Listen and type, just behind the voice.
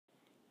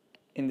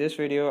In this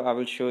video, I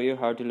will show you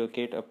how to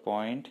locate a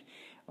point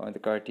on the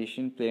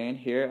Cartesian plane.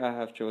 Here I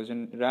have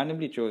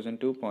randomly chosen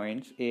 2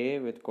 points, A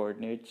with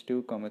coordinates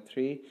 2,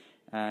 3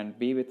 and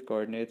B with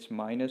coordinates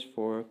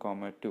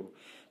 -4, 2.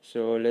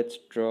 So let's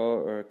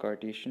draw our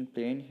Cartesian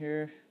plane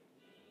here.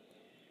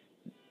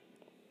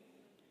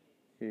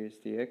 Here's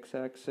the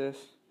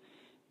x-axis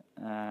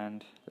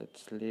and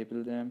let's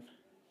label them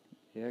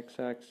the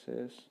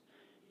x-axis,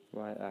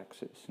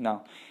 y-axis.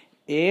 Now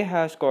A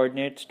has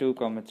coordinates 2,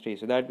 3.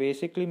 So that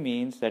basically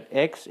means that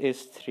x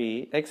is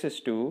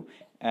 2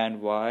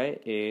 and y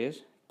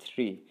is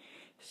 3.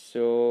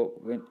 So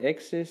when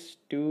x is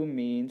 2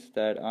 means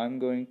that I'm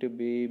going to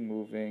be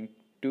moving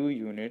 2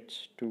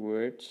 units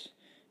towards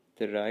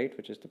the right,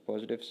 which is the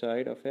positive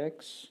side of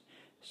x.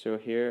 So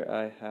here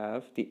I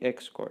have the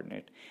x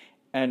coordinate.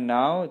 And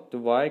now the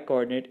y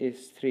coordinate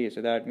is 3.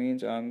 So that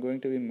means I'm going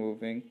to be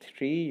moving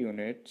 3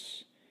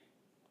 units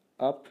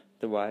up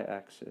the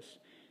y-axis.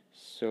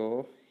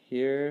 So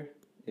here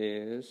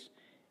is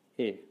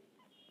A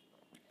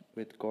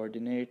with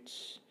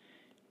coordinates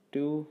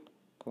 2,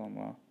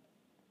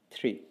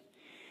 3.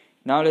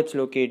 Now let's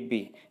locate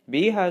B.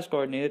 B has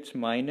coordinates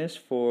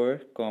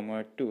 -4,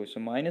 2. So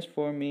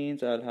 -4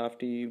 means I'll have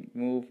to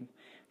move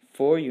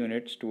 4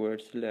 units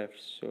towards the left.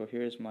 So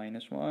here's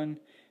 -1,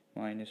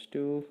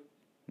 -2,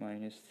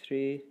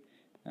 -3,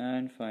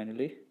 and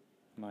finally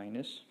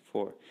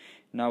 -4.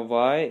 Now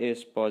y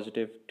is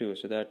 +2,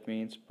 so that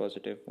means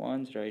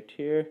 +1's right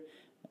here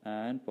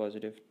and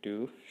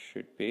 +2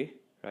 should be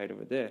right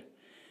over there.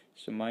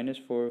 So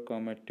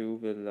 -4, 2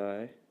 will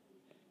lie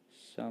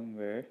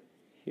somewhere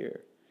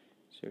here.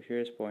 So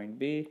here's point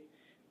B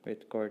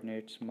with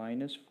coordinates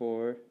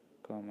 -4,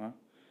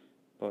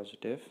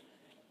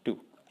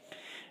 +2.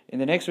 In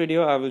the next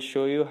video, I will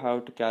show you how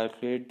to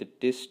calculate the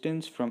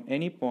distance from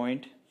any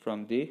point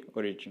from the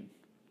origin.